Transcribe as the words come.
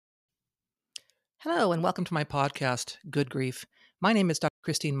Hello, and welcome to my podcast, Good Grief. My name is Dr.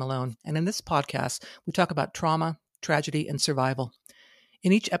 Christine Malone, and in this podcast, we talk about trauma, tragedy, and survival.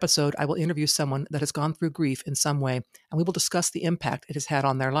 In each episode, I will interview someone that has gone through grief in some way, and we will discuss the impact it has had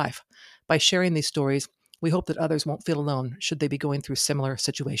on their life. By sharing these stories, we hope that others won't feel alone should they be going through similar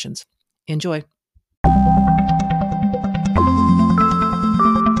situations. Enjoy.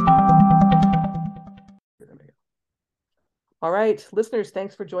 All right, listeners,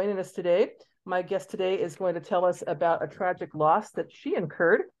 thanks for joining us today. My guest today is going to tell us about a tragic loss that she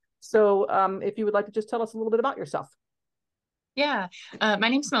incurred. So if you would like to just tell us a little bit about yourself. Yeah, my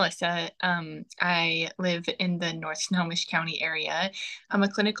name's Melissa. I live in the North Snohomish County area. I'm a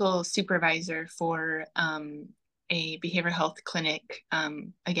clinical supervisor for a behavioral health clinic,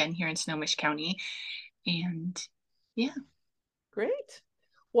 again, here in Snohomish County. And yeah. Great.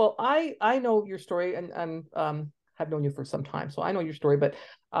 Well, I know your story and have known you for some time, so I know your story. But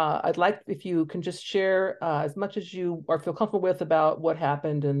I'd like if you can just share as much as you or feel comfortable with about what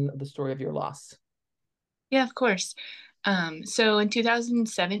happened and the story of your loss. Yeah, of course. So in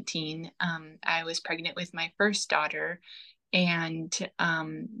 2017, I was pregnant with my first daughter, and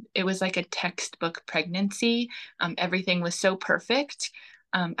it was like a textbook pregnancy. Everything was so perfect.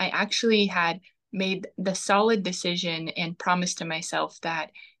 I actually had made the solid decision and promised to myself that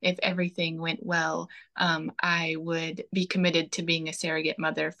if everything went well, I would be committed to being a surrogate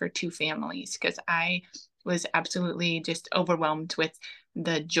mother for two families because I was absolutely just overwhelmed with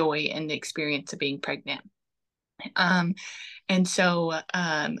the joy and the experience of being pregnant. Um, and so,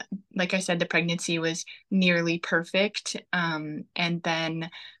 like I said, the pregnancy was nearly perfect. And then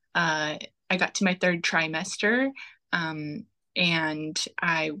I got to my third trimester, and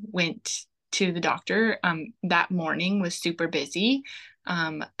I went to the doctor. That morning was super busy.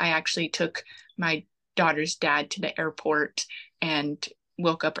 I actually took my daughter's dad to the airport and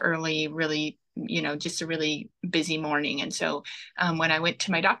woke up early, really, just a really busy morning. And so when I went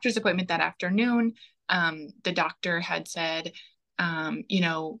to my doctor's appointment that afternoon, the doctor had said,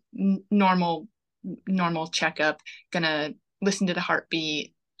 normal checkup, gonna listen to the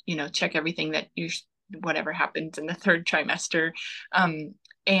heartbeat, check everything that you, whatever happens in the third trimester.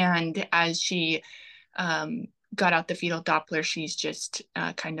 And as she got out the fetal Doppler, she's just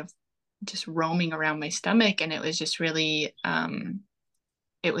kind of just roaming around my stomach. And it was just really,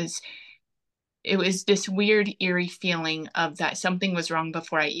 it was this weird, eerie feeling of that something was wrong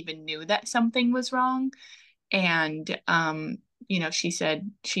before I even knew that something was wrong. And, she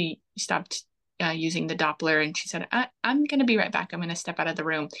said she stopped using the Doppler and she said, I'm going to be right back. I'm going to step out of the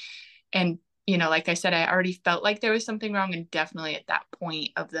room. And, like I said, I already felt like there was something wrong. And definitely at that point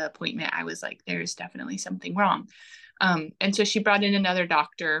of the appointment, I was like, there's definitely something wrong. And so she brought in another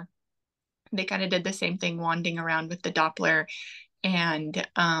doctor. They kind of did the same thing, wanding around with the Doppler. And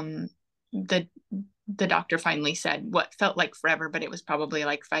the doctor finally said what felt like forever, but it was probably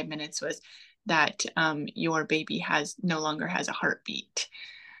like 5 minutes, was that your baby no longer has a heartbeat.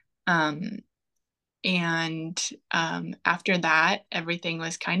 And after that, everything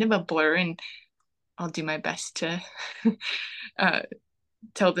was kind of a blur, and I'll do my best to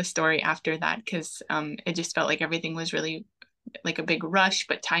tell the story after that because it just felt like everything was really like a big rush,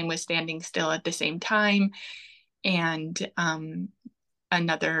 but time was standing still at the same time. And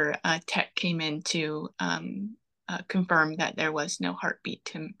another tech came in to confirm that there was no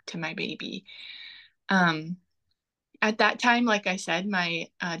heartbeat to my baby. At that time, like I said, my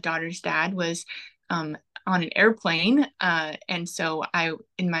daughter's dad was on an airplane, and so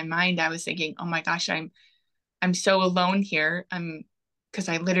in my mind, I was thinking, "Oh my gosh, I'm so alone here. Because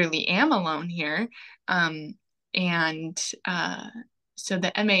I literally am alone here." And so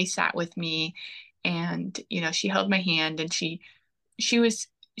the MA sat with me, and she held my hand, and she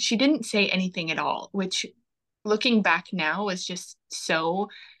didn't say anything at all, which looking back now was just so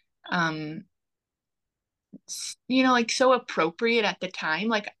like so appropriate at the time.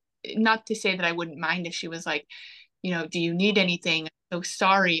 Like, not to say that I wouldn't mind if she was like, do you need anything? I'm so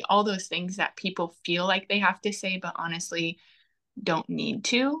sorry, all those things that people feel like they have to say but honestly don't need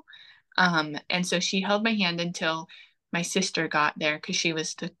to. And so she held my hand until my sister got there because she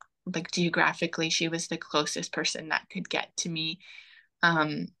was geographically she was the closest person that could get to me.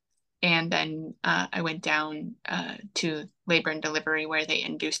 And then I went down to labor and delivery where they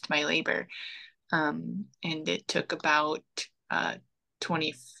induced my labor. And it took about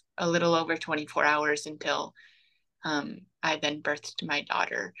a little over 24 hours until I then birthed my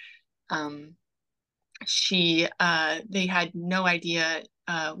daughter. They had no idea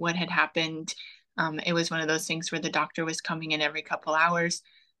what had happened. It was one of those things where the doctor was coming in every couple hours.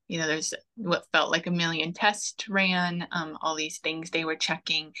 there's what felt like a million tests ran, all these things they were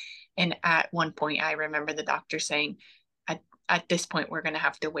checking. And at one point, I remember the doctor saying, at this point, we're going to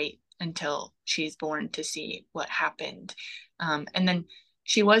have to wait until she's born to see what happened. And then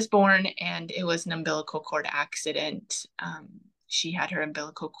she was born, and it was an umbilical cord accident. She had her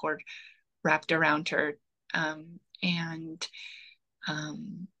umbilical cord wrapped around her. And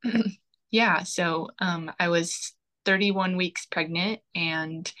yeah, so I was 31 weeks pregnant,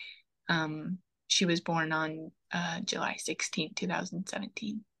 and she was born on July 16th,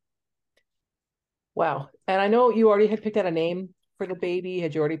 2017. Wow. And I know you already had picked out a name for the baby.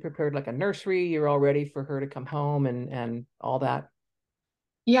 Had you already prepared like a nursery? You're all ready for her to come home and all that?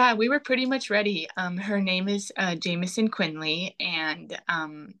 Yeah, we were pretty much ready. Her name is Jamison Quinley, and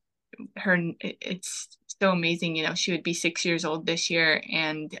it's so amazing. She would be 6 years old this year,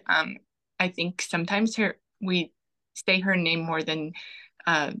 and I think sometimes we say her name more than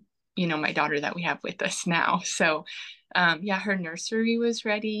uh, my daughter that we have with us now. So yeah, her nursery was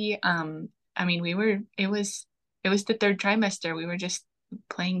ready. I mean, it was the third trimester. We were just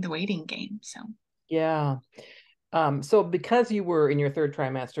playing the waiting game. So Yeah. So because you were in your third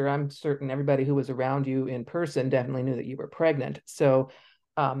trimester, I'm certain everybody who was around you in person definitely knew that you were pregnant. So,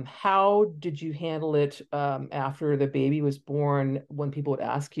 how did you handle it after the baby was born when people would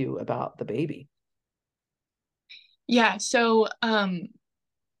ask you about the baby? yeah, so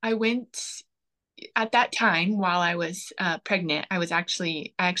I went at that time while I was pregnant. I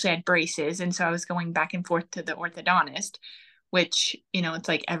actually had braces, and so I was going back and forth to the orthodontist, which it's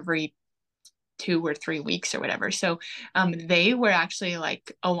like every 2 or 3 weeks or whatever. So they were actually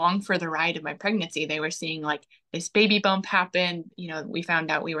like along for the ride of my pregnancy. They were seeing like this baby bump happen. We found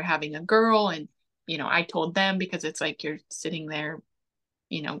out we were having a girl, and I told them because it's like you're sitting there.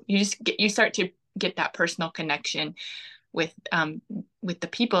 You start to get that personal connection with the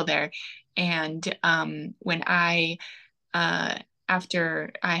people there. And when I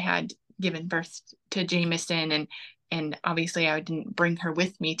after I had given birth to Jameson, and obviously I didn't bring her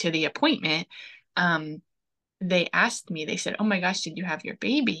with me to the appointment, um, they asked me, they said, "Oh my gosh, did you have your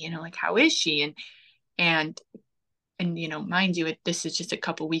baby? Like how is she?" And mind you, this is just a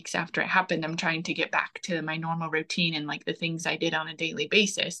couple weeks after it happened. I'm trying to get back to my normal routine and like the things I did on a daily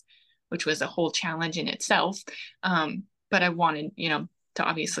basis, which was a whole challenge in itself. But I wanted, to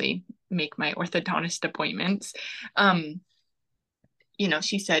obviously make my orthodontist appointments. Um,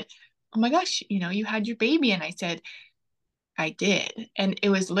 she said, "Oh my gosh, you had your baby." And I said, "I did." And it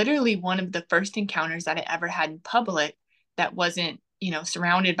was literally one of the first encounters that I ever had in public that wasn't,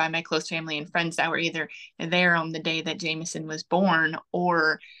 surrounded by my close family and friends that were either there on the day that Jameson was born,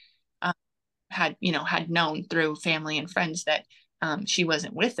 or um, had known through family and friends that she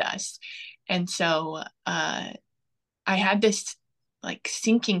wasn't with us. And so I had this like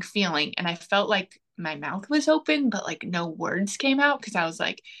sinking feeling, and I felt like my mouth was open, but like no words came out because I was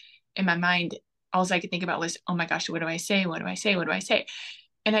like, in my mind, all I could think about was, "Oh my gosh, what do I say? What do I say? What do I say?"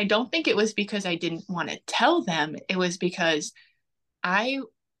 And I don't think it was because I didn't want to tell them. It was because I,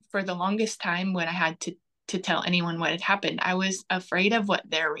 for the longest time, when I had to tell anyone what had happened, I was afraid of what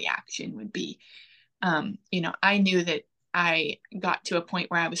their reaction would be. I knew that I got to a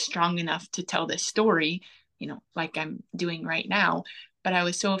point where I was strong enough to tell this story, like I'm doing right now. But I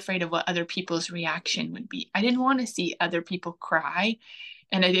was so afraid of what other people's reaction would be. I didn't want to see other people cry,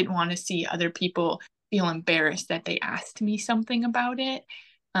 and I didn't want to see other people feel embarrassed that they asked me something about it.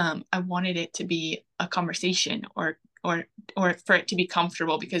 I wanted it to be a conversation, or for it to be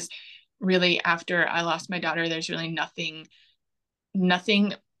comfortable, because really after I lost my daughter, there's really nothing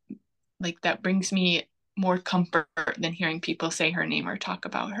like that brings me more comfort than hearing people say her name or talk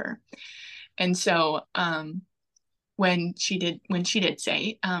about her. And so when she did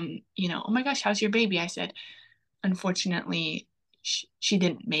say, "Oh my gosh, how's your baby?" I said, "Unfortunately, she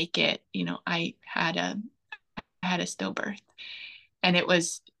didn't make it. I had a stillbirth." And it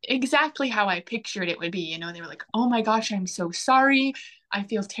was exactly how I pictured it would be. They were like, "Oh my gosh, I'm so sorry. I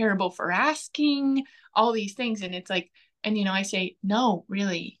feel terrible for asking," all these things. And it's like, and I say, "No,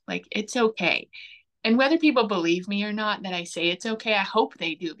 really, like it's okay." And whether people believe me or not that I say it's okay, I hope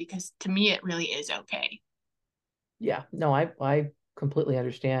they do, because to me it really is okay. Yeah, no, I completely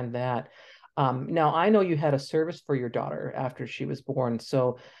understand that. Now I know you had a service for your daughter after she was born.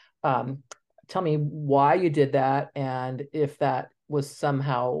 So, um, tell me why you did that and if that was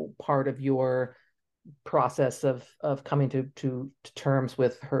somehow part of your process of coming to terms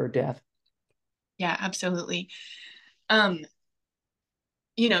with her death. Yeah, absolutely. Um,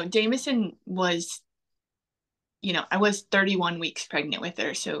 Jameson was, I was 31 weeks pregnant with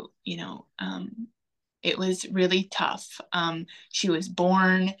her. So, it was really tough. She was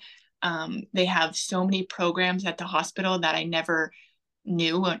born. They have so many programs at the hospital that I never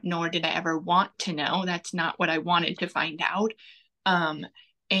knew, nor did I ever want to know. That's not what I wanted to find out. Um,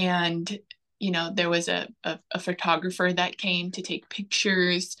 and, there was a photographer that came to take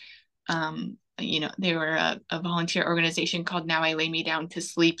pictures. They were a volunteer organization called Now I Lay Me Down to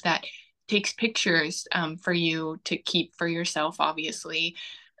Sleep that takes pictures for you to keep for yourself, obviously.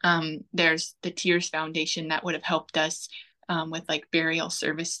 There's the Tears Foundation that would have helped us with like burial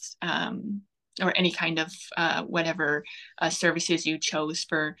service or any kind of whatever services you chose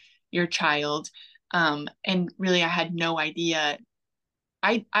for your child. And really, I had no idea.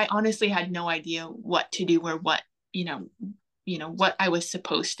 I honestly had no idea what to do or what, what I was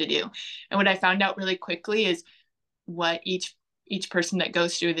supposed to do. And what I found out really quickly is what each person that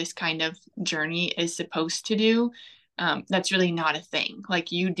goes through this kind of journey is supposed to do. That's really not a thing.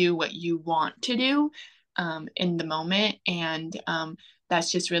 Like you do what you want to do in the moment, and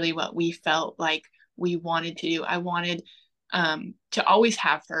that's just really what we felt like we wanted to do. I wanted to always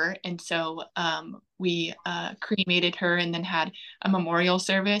have her, and so we cremated her and then had a memorial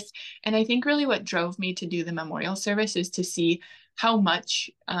service. And I think really what drove me to do the memorial service is to see how much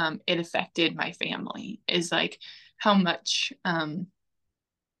it affected my family. Is like how much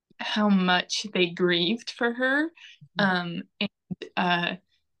they grieved for her, and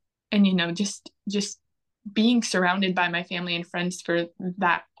just being surrounded by my family and friends for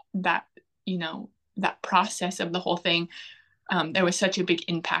that that process of the whole thing. There was such a big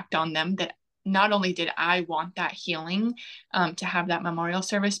impact on them that not only did I want that healing to have that memorial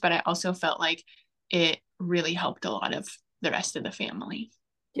service, but I also felt like it really helped a lot of the rest of the family.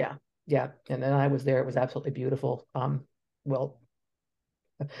 Yeah, yeah. And then I was there. It was absolutely beautiful. Well,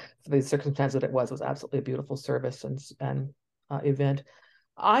 for the circumstance that it was absolutely a beautiful service and event.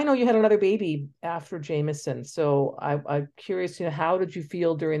 I know you had another baby after Jameson, so I'm curious, how did you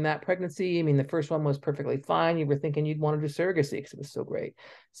feel during that pregnancy? I mean, the first one was perfectly fine. You were thinking you'd want to do surrogacy because it was so great.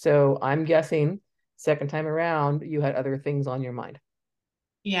 So I'm guessing second time around, you had other things on your mind.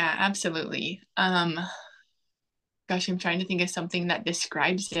 Yeah, absolutely. Gosh, I'm trying to think of something that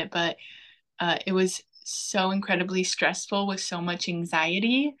describes it, but it was so incredibly stressful with so much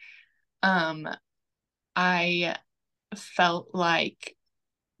anxiety. Um, I felt like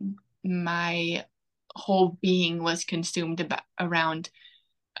my whole being was consumed around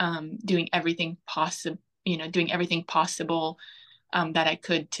doing everything possible, doing everything possible that I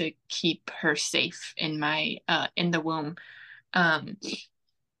could to keep her safe in the womb. Um,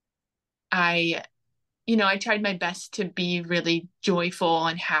 I I tried my best to be really joyful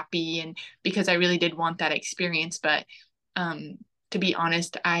and happy, and because I really did want that experience. But um, to be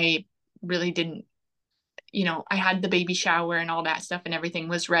honest, I really didn't. I had the baby shower and all that stuff, and everything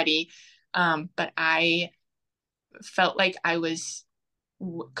was ready. But I felt like I was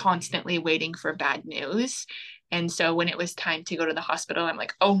constantly waiting for bad news. And so when it was time to go to the hospital, I'm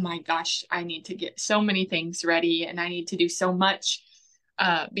like, oh my gosh, I need to get so many things ready and I need to do so much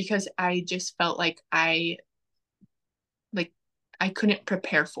because I just felt like I couldn't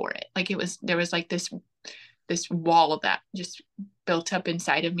prepare for it. Like there was like this wall that just built up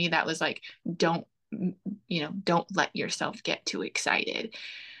inside of me that was like, don't don't let yourself get too excited.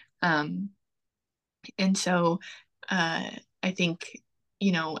 Um, and so uh, I think,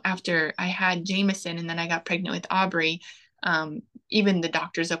 after I had Jameson and then I got pregnant with Aubrey, even the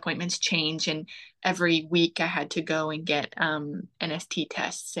doctor's appointments change. And every week I had to go and get NST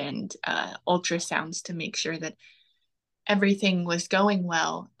tests and ultrasounds to make sure that everything was going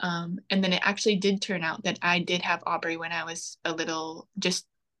well. And then it actually did turn out that I did have Aubrey when I was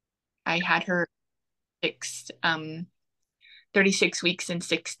I had her six, 36 weeks and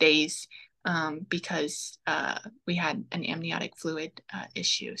 6 days because we had an amniotic fluid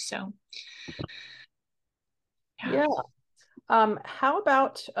issue. So, yeah. Yeah. How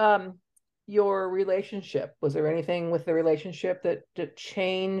about your relationship? Was there anything with the relationship that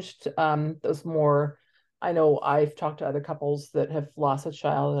changed? Those more, I know I've talked to other couples that have lost a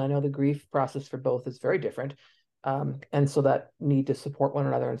child, and I know the grief process for both is very different. And so that need to support one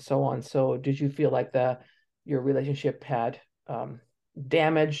another and so on. So did you feel like your relationship had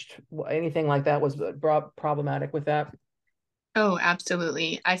damaged, anything like that was problematic with that? Oh,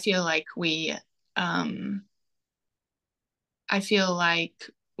 absolutely. Um, I feel like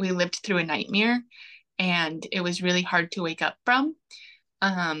we lived through a nightmare and it was really hard to wake up from.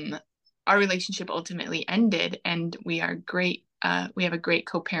 Um, our relationship ultimately ended and we are great. We have a great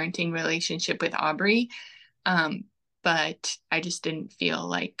co-parenting relationship with Aubrey. Um, but I just didn't feel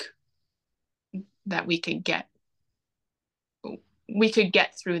like that we could get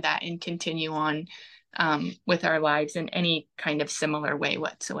through that and continue on with our lives in any kind of similar way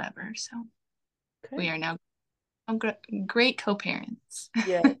whatsoever. So Okay. we are now great co-parents.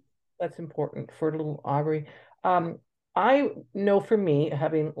 Yeah, that's important for little Aubrey. Um, I know for me,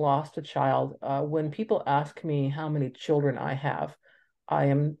 having lost a child, when people ask me how many children I have, I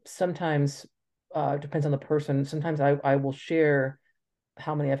am sometimes, depends on the person, sometimes I will share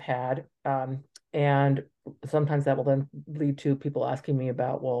how many I've had. And sometimes that will then lead to people asking me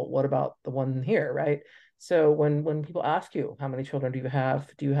about, well, what about the one here, right? So when people ask you how many children do you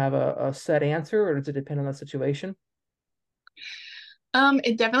have a set answer, or does it depend on the situation?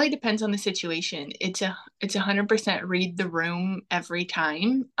 It definitely depends on the situation. It's 100% read the room every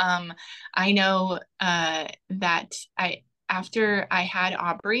time. I know that I after I had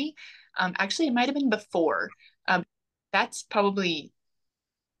Aubrey, actually it might have been before. Um, that's probably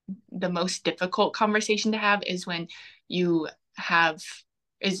the most difficult conversation to have is when you have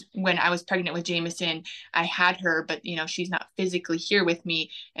is when I was pregnant with Jameson. I had her, but she's not physically here with me.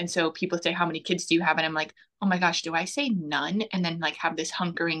 And so people say, how many kids do you have? And I'm like, oh my gosh, do I say none and then like have this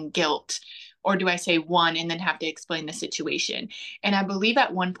hunkering guilt? Or do I say one and then have to explain the situation? And I believe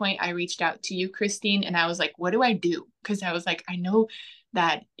at one point I reached out to you, Christine, and I was like, what do I do? Because I was like, I know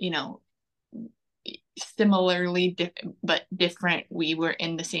that, similarly but different, we were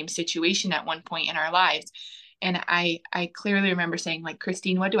in the same situation at one point in our lives, and I clearly remember saying, like,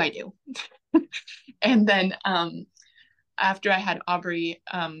 Christine, what do I do? And then after I had Aubrey,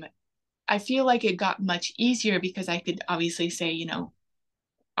 I feel like it got much easier because I could obviously say,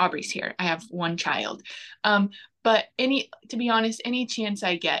 Aubrey's here. I have one child. But to be honest, any chance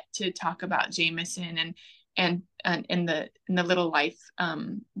I get to talk about Jameson and in the little life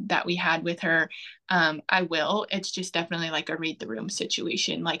that we had with her, I will. It's just definitely like a read the room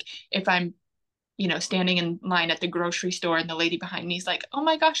situation. Like if I'm standing in line at the grocery store and the lady behind me is like, oh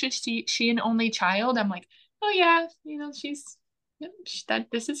my gosh, is she an only child? I'm like, oh yeah, she's that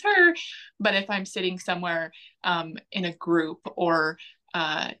this is her. But if I'm sitting somewhere in a group or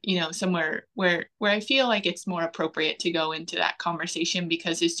somewhere where I feel like it's more appropriate to go into that conversation,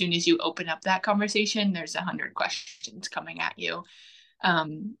 because as soon as you open up that conversation, there's 100 questions coming at you.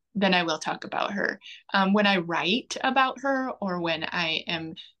 Then I will talk about her. When I write about her or when I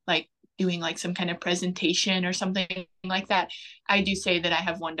am like doing like some kind of presentation or something like that, I do say that I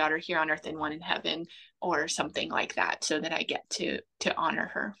have one daughter here on earth and one in heaven or something like that, so that I get to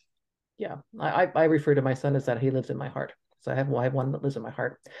honor her. Yeah, I refer to my son as that he lives in my heart. So I have one that lives in my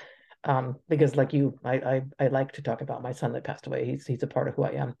heart. Because like you, I like to talk about my son that passed away. He's a part of who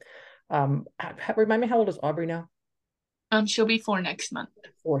I am. Remind me, how old is Aubrey now? She'll be 4 next month.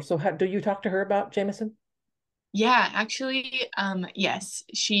 Or so do you talk to her about Jameson? Yeah, actually, yes,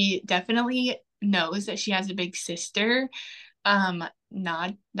 she definitely knows that she has a big sister.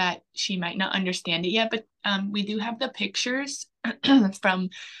 Not that she might not understand it yet, but we do have the pictures from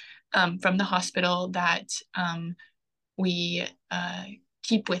from the hospital that we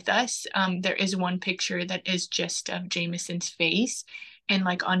keep with us. There is one picture that is just of Jameson's face, and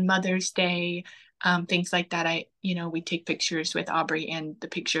like on Mother's Day, things like that. We take pictures with Aubrey and the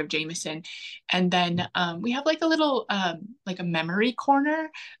picture of Jameson, and then we have like a little like a memory corner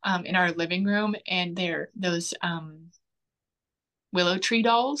in our living room, and they're those willow tree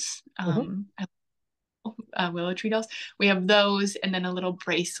dolls. Hmm. Willow tree dolls. We have those, and then a little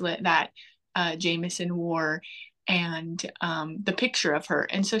bracelet that Jameson wore, and the picture of her.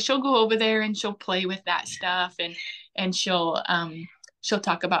 And so she'll go over there and she'll play with that stuff, and she'll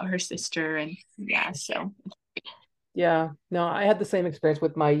talk about her sister, and yeah. So Yeah, no, I had the same experience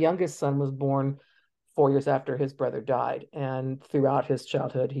with my youngest son was born 4 years after his brother died. And throughout his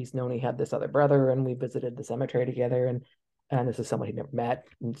childhood, he's known he had this other brother, and we visited the cemetery together. And this is someone he never met,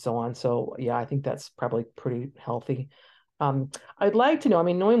 and so on. So yeah, I think that's probably pretty healthy. I'd like to know, I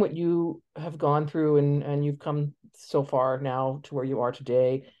mean, knowing what you have gone through and you've come so far now to where you are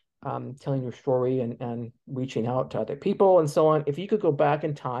today, telling your story and reaching out to other people and so on. If you could go back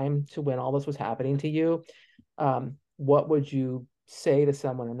in time to when all this was happening to you, what would you say to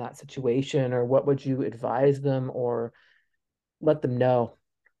someone in that situation, or what would you advise them or let them know?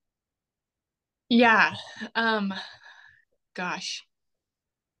 yeah, um, gosh,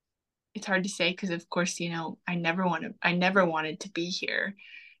 it's hard to say because of course I never wanted to be here.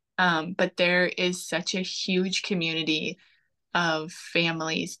 But there is such a huge community of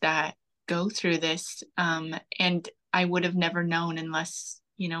families that go through this. And I would have never known unless,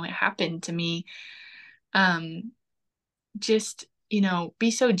 it happened to me. Um, just,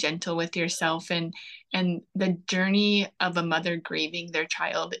 be so gentle with yourself, and the journey of a mother grieving their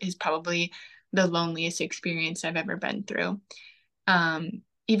child is probably the loneliest experience I've ever been through.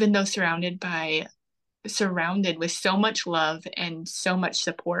 Even though surrounded by surrounded with so much love and so much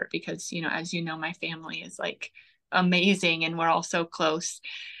support because, as you know, my family is like amazing and we're all so close.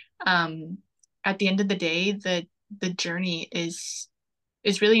 Um, at the end of the day, the journey is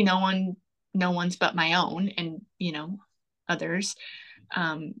really no one's but my own and, others.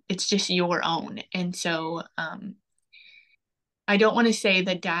 It's just your own. And so I don't want to say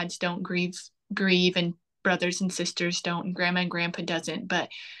that dads don't grieve and brothers and sisters don't and grandma and grandpa doesn't, but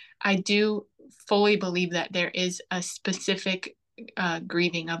I do fully believe that there is a specific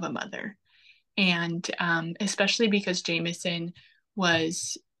grieving of a mother. And especially because Jameson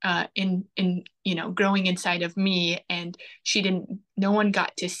was in growing inside of me, and no one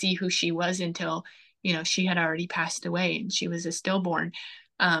got to see who she was until she had already passed away and she was a stillborn.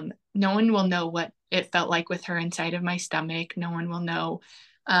 No one will know what it felt like with her inside of my stomach. No one will know,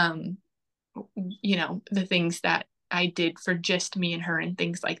 um, the things that I did for just me and her and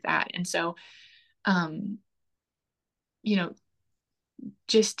things like that. And so, um, you know,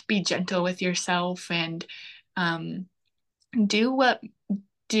 just be gentle with yourself and um, do what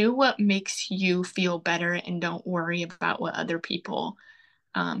do what makes you feel better, and don't worry about what other people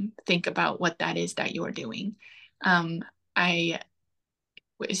think about what that is that you're doing. I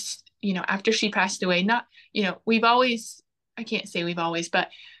was, after she passed away, not, we've always, I can't say we've always, but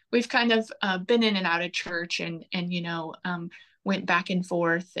we've kind of been in and out of church and went back and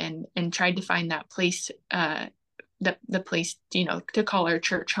forth and tried to find that place, the place, to call our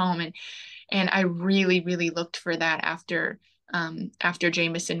church home. And I really, really looked for that after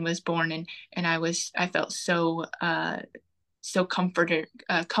Jameson was born. And I felt so comforted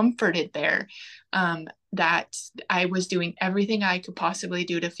there, that I was doing everything I could possibly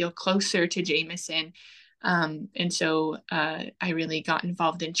do to feel closer to Jameson. And so I really got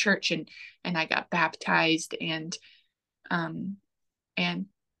involved in church, and I got baptized um, and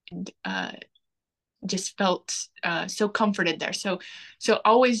just felt so comforted there. So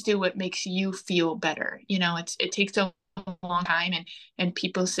always do what makes you feel better. It takes a long time, and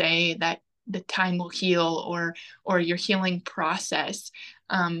people say that the time will heal, or your healing process.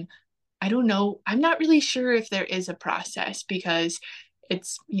 I don't know. I'm not really sure if there is a process, because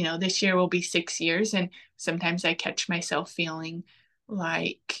it's, this year will be 6 years, and sometimes I catch myself feeling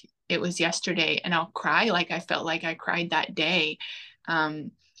like it was yesterday, and I'll cry like I felt like I cried that day.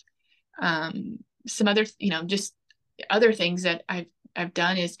 Um, some other, just other things that I've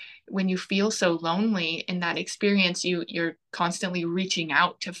done is, when you feel so lonely in that experience, you're constantly reaching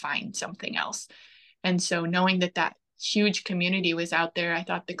out to find something else. And so knowing that huge community was out there, I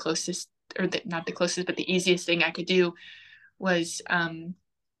thought the closest, not the closest, but the easiest thing I could do was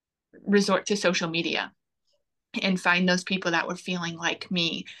resort to social media and find those people that were feeling like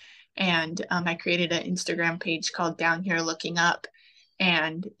me. And I created an Instagram page called Down Here Looking Up,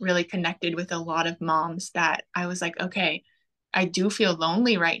 and really connected with a lot of moms that I was like, okay, I do feel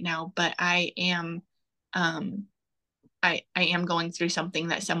lonely right now, but um, I am going through something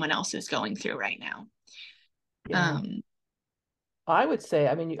that someone else is going through right now. Yeah. Um, I would say,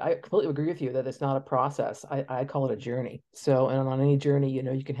 I mean, I completely agree with you that it's not a process. I call it a journey. So, and on any journey,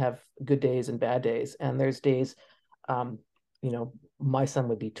 you can have good days and bad days. And there's days, um, my son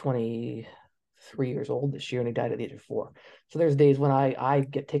would be 23 years old this year and he died at the age of 4. So there's days when I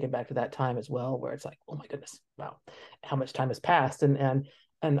get taken back to that time as well, where it's like, oh my goodness, wow, how much time has passed. And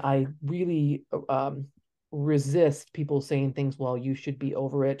I really resist people saying things, well, you should be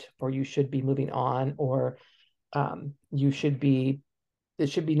over it, or you should be moving on, or you should be, it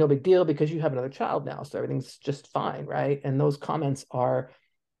should be no big deal because you have another child now, so everything's just fine, right? And those comments are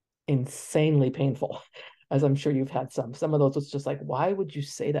insanely painful, as I'm sure you've had some of those. It's just like, why would you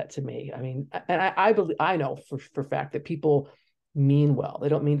say that to me? I mean, and I believe, I know for fact that people mean well. They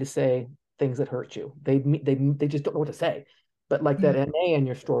don't mean to say things that hurt you. They just don't know what to say. But like that NA in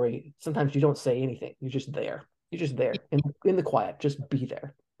your story, sometimes you don't say anything. You're just there. You're just there in the quiet. Just be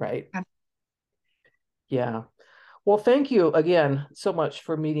there, right? Yeah. Well, thank you again so much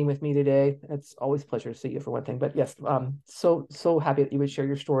for meeting with me today. It's always a pleasure to see you, for one thing. But yes, so happy that you would share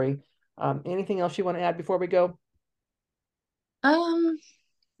your story. Anything else you want to add before we go? um,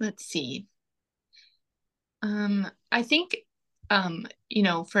 let's see. I think,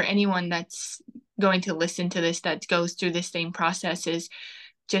 for anyone that's going to listen to this that goes through the same process, is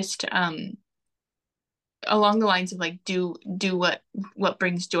just along the lines of like, do what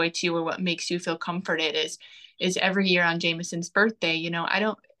brings joy to you, or what makes you feel comforted. Is every year on Jameson's birthday, I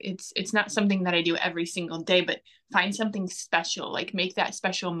don't, it's not something that I do every single day, but find something special, like make that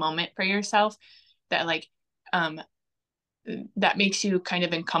special moment for yourself, that like um that makes you kind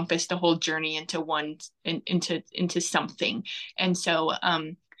of encompass the whole journey into one, into something. And so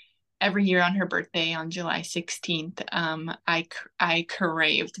every year on her birthday on July 16th, I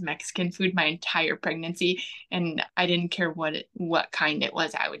craved Mexican food my entire pregnancy, and I didn't care what kind it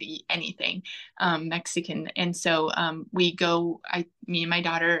was. I would eat anything Mexican. And so me and my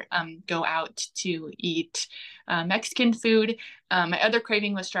daughter go out to eat Mexican food. My other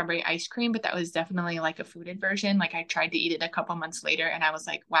craving was strawberry ice cream, but that was definitely like a fooded version. Like I tried to eat it a couple months later, and I was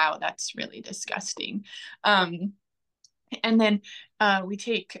like, wow, that's really disgusting. And then we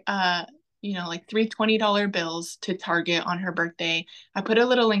take like three $20 bills to Target on her birthday. I put a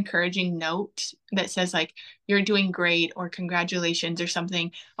little encouraging note that says like you're doing great or congratulations or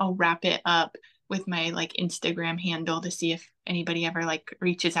something. I'll wrap it up with my like Instagram handle to see if anybody ever like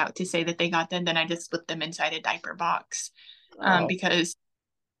reaches out to say that they got them. Then I just slip them inside a diaper box. Because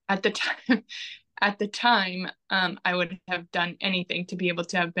at the time I would have done anything to be able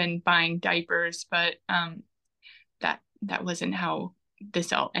to have been buying diapers, but that wasn't how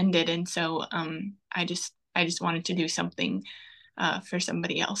this all ended. And so I just wanted to do something for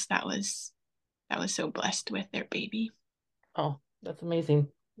somebody else that was so blessed with their baby. Oh, that's amazing.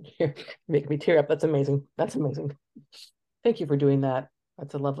 You're making me tear up. That's amazing. That's amazing. Thank you for doing that.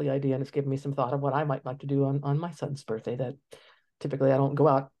 That's a lovely idea, and it's given me some thought of what I might like to do on my son's birthday. That typically I don't go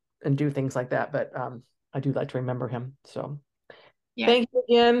out and do things like that, but I do like to remember him. So Yeah, thank you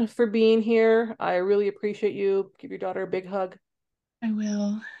again for being here. I really appreciate you. Give your daughter a big hug. I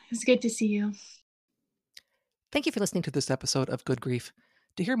will. It's good to see you. Thank you for listening to this episode of Good Grief.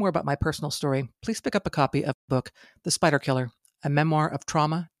 To hear more about my personal story, please pick up a copy of the book, The Spider Killer, a memoir of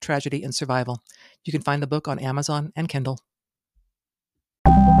trauma, tragedy, and survival. You can find the book on Amazon and Kindle.